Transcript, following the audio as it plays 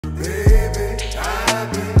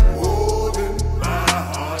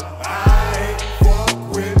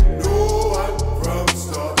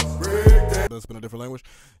in a different language.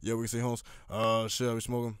 Yeah, we can say Holmes. Shit, I be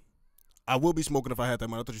smoking. I will be smoking if I had that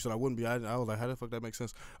money. I thought you said I wouldn't be. I was like, how the fuck that makes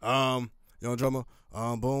sense? Young Drummer,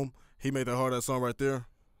 boom. He made that hard ass song right there.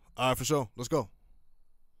 All right, for sure. Let's go.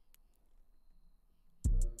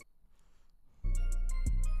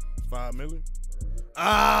 5 million.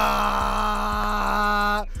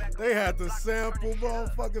 They had to sample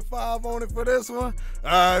motherfucking 5 on it for this one.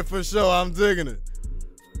 All right, for sure. I'm digging it.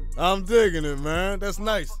 I'm digging it, man. That's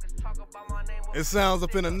nice. It sounds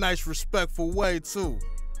up in a nice, respectful way, too.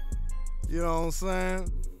 You know what I'm saying?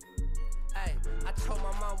 Hey, I told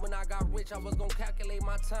my mom when I got rich I was gonna calculate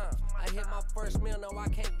my time. I hit my first meal, now I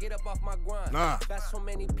can't get up off my grind. Nah. Got so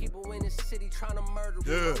many people in the city trying to murder me.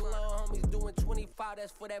 Yeah. My little homies doing 25,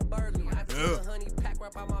 that's for that burger. I took a honey pack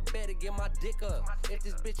right by my bed to get my dick up. If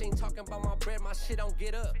this bitch ain't talking about my bread, my shit don't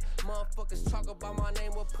get up. Motherfuckers talk about my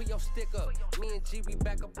name, well put your stick up. Me and G, we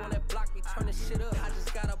back up on that block, we turn this shit up. I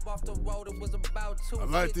just got up off the road, it was about 2. I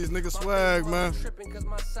like these niggas swag, man. Tripping cause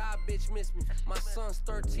my side bitch missed me. My son's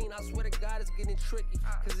 13, I swear to God it's getting tricky.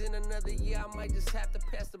 Cause in another year I might just have to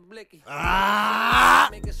pass the blicky.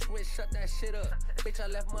 Make a switch, shut that shit up. Bitch, I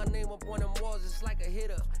left my name up on them walls, it's like a hit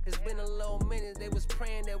up. It's been a little minute, they was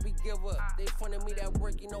praying that we give up. They funded me that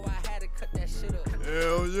work, you know I had to cut that shit up.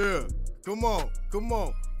 Hell yeah. Come on, come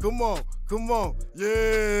on, come on, come on.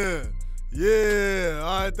 Yeah. Yeah.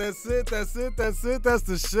 All right, that's it, that's it, that's it. That's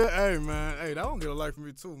the shit. Hey, man. Hey, that one get a like from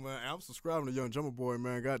me too, man. I'm subscribing to Young Drummer Boy,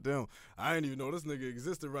 man. Goddamn. I didn't even know this nigga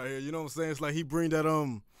existed right here. You know what I'm saying? It's like he bring that,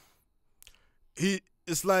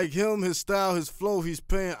 it's like him, his style, his flow, he's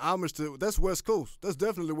paying homage to. That's West Coast. That's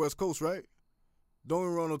definitely West Coast, right? Don't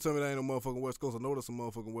even run no tell me that ain't no motherfucking West Coast. I know that's some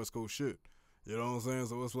motherfucking West Coast shit. You know what I'm saying?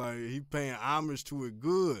 So it's like he paying homage to it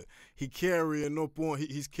good. He's carrying up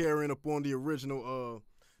on the original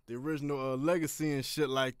legacy and shit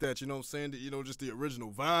like that. You know what I'm saying? You know, just the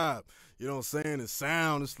original vibe. You know what I'm saying? The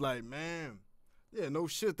sound. It's like, man, yeah, no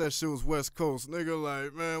shit. That shit was West Coast, nigga.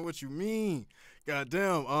 Like, man, what you mean?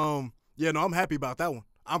 Goddamn. Yeah, no, I'm happy about that one.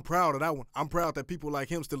 I'm proud of that one. I'm proud that people like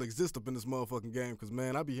him still exist up in this motherfucking game. Cause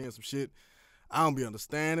man, I be hearing some shit I don't be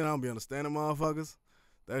understanding. I don't be understanding motherfuckers.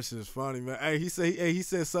 That shit's funny, man. Hey, he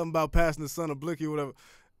said something about passing the son a blicky or whatever.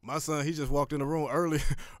 My son, he just walked in the room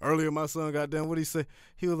earlier. My son, goddamn, what he say?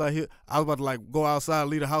 He was like, I was about to like go outside,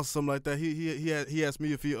 leave the house, or something like that. He asked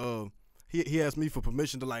me if he asked me for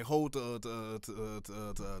permission to like hold to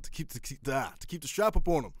keep the strap up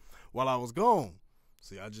on him while I was gone.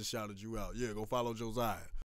 See, I just shouted you out. Yeah, go follow Josiah.